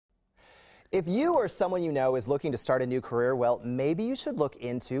If you or someone you know is looking to start a new career, well, maybe you should look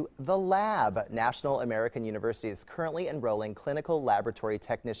into the lab. National American University is currently enrolling clinical laboratory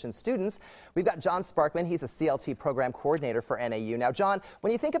technician students. We've got John Sparkman. He's a CLT program coordinator for NAU. Now, John,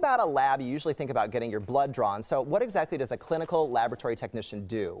 when you think about a lab, you usually think about getting your blood drawn. So what exactly does a clinical laboratory technician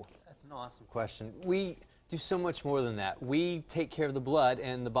do? That's an awesome question. We do so much more than that. We take care of the blood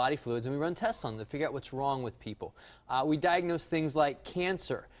and the body fluids, and we run tests on them to figure out what's wrong with people. We diagnose things like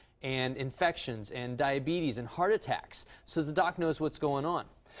cancer and infections and diabetes and heart attacks, so the doc knows what's going on.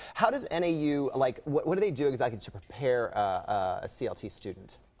 How does NAU, what do they do exactly to prepare a CLT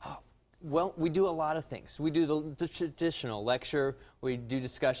student? Well, we do a lot of things. We do the traditional lecture, we do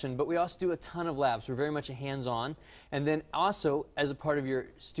discussion, but we also do a ton of labs. We're very much a hands-on. And then also, as a part of your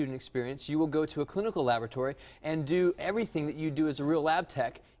student experience, you will go to a clinical laboratory and do everything that you do as a real lab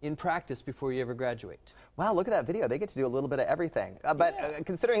tech in practice before you ever graduate. Wow, look at that video. They get to do a little bit of everything.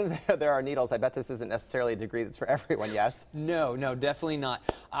 Considering there are needles, I bet this isn't necessarily a degree that's for everyone, yes? No, definitely not.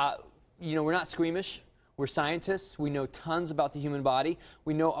 You know, we're not squeamish. We're scientists. We know tons about the human body.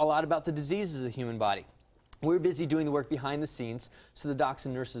 We know a lot about the diseases of the human body. We're busy doing the work behind the scenes so the docs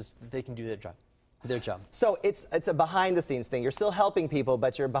and nurses, they can do their job. So it's a behind the scenes thing. You're still helping people,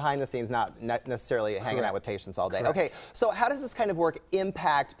 but you're behind the scenes, not necessarily hanging out with patients all day. Correct. Okay, so how does this kind of work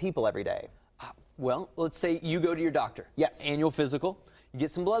impact people every day? Well, let's say you go to your doctor. Yes. Annual physical. You get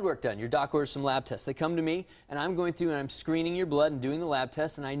some blood work done. Your doc orders some lab tests. They come to me, and I'm going through and I'm screening your blood and doing the lab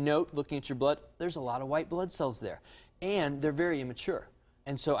tests, and I note, looking at your blood, there's a lot of white blood cells there, and they're very immature.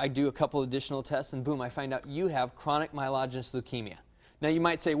 And so I do a couple additional tests, and boom, I find out you have chronic myelogenous leukemia. Now, you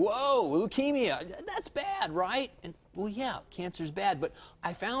might say, whoa, leukemia, that's bad, right? And, well, yeah, cancer's bad, but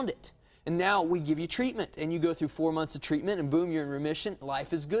I found it. And now we give you treatment, and you go through 4 months of treatment, and boom, you're in remission.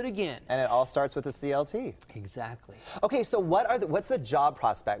 Life is good again. And it all starts with a CLT. Exactly. Okay, so what's the job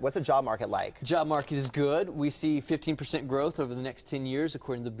prospect? What's the job market like? Job market is good. We see 15% growth over the next 10 years,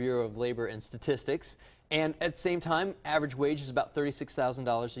 according to the Bureau of Labor and Statistics. And at the same time, average wage is about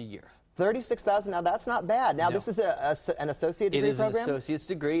 $36,000 a year. $36,000. Now that's not bad. Now this is an associate degree program. It is an associate's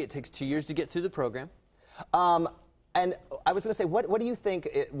degree. It takes 2 years to get through the program. And I was going to say, what do you think?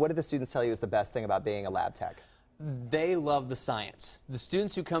 What do the students tell you is the best thing about being a lab tech? They love the science. The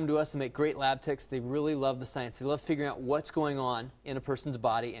students who come to us and make great lab techs, they really love the science. They love figuring out what's going on in a person's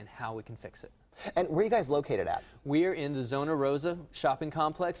body and how we can fix it. And where are you guys located at? We are in the Zona Rosa shopping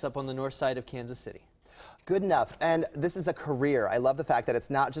complex up on the north side of Kansas City. Good enough. And this is a career. I love the fact that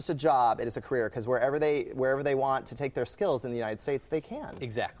it's not just a job, it is a career, because wherever they want to take their skills in the United States, they can.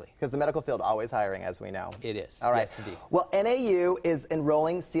 Exactly. Because the medical field always hiring, as we know. It is. All right. Yes, indeed. Well, NAU is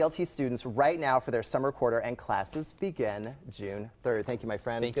enrolling CLT students right now for their summer quarter, and classes begin June 3rd. Thank you, my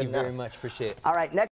friend. Thank you very much. Appreciate it. All right. Next